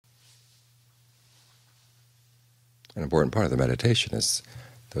An important part of the meditation is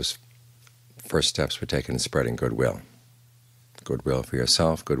those first steps we take in spreading goodwill. Goodwill for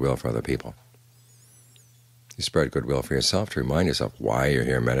yourself, goodwill for other people. You spread goodwill for yourself to remind yourself why you're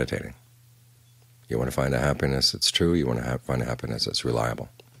here meditating. You want to find a happiness that's true, you want to find a happiness that's reliable.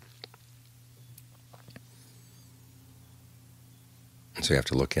 And so you have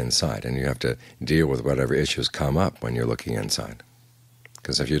to look inside, and you have to deal with whatever issues come up when you're looking inside.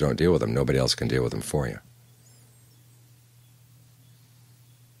 Because if you don't deal with them, nobody else can deal with them for you.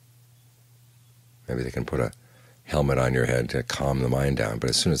 Maybe they can put a helmet on your head to calm the mind down, but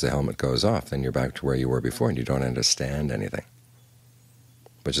as soon as the helmet goes off, then you're back to where you were before, and you don't understand anything.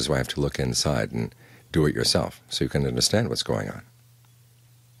 Which is why you have to look inside and do it yourself, so you can understand what's going on,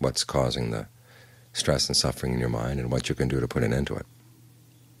 what's causing the stress and suffering in your mind, and what you can do to put an end to it.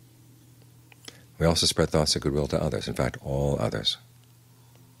 We also spread thoughts of goodwill to others, in fact, all others.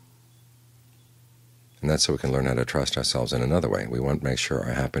 And that's so we can learn how to trust ourselves in another way. We want to make sure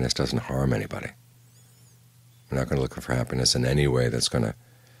our happiness doesn't harm anybody. We're not going to look for happiness in any way that's going to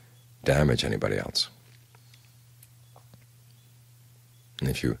damage anybody else. And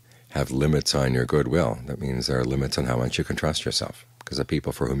if you have limits on your goodwill, that means there are limits on how much you can trust yourself. Because the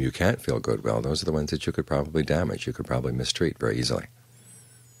people for whom you can't feel goodwill, those are the ones that you could probably damage, you could probably mistreat very easily.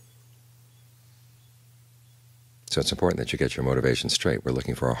 So it's important that you get your motivation straight. We're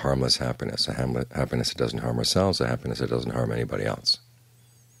looking for a harmless happiness, a happiness that doesn't harm ourselves, a happiness that doesn't harm anybody else.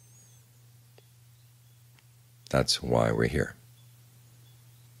 That's why we're here.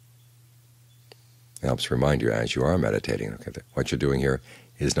 It helps remind you as you are meditating, okay, that what you're doing here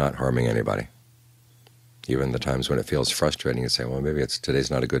is not harming anybody. Even the times when it feels frustrating, you say, well, maybe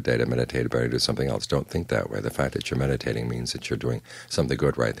today's not a good day to meditate, better do something else. Don't think that way. The fact that you're meditating means that you're doing something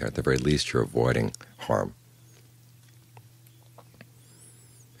good right there. At the very least, you're avoiding harm.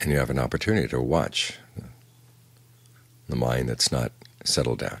 And you have an opportunity to watch the mind that's not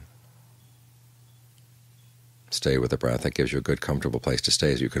settled down. Stay with the breath. That gives you a good, comfortable place to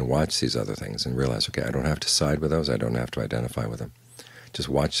stay, as you can watch these other things and realize, okay, I don't have to side with those, I don't have to identify with them. Just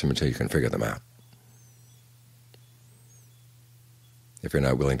watch them until you can figure them out. If you're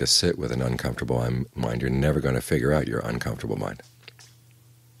not willing to sit with an uncomfortable mind, you're never going to figure out your uncomfortable mind.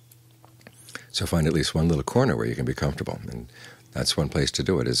 So find at least one little corner where you can be comfortable, and that's one place to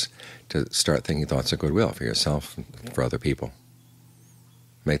do it, is to start thinking thoughts of goodwill for yourself and for other people.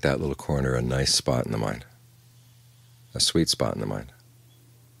 Make that little corner a nice spot in the mind, a sweet spot in the mind.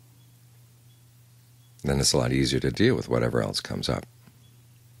 Then it's a lot easier to deal with whatever else comes up.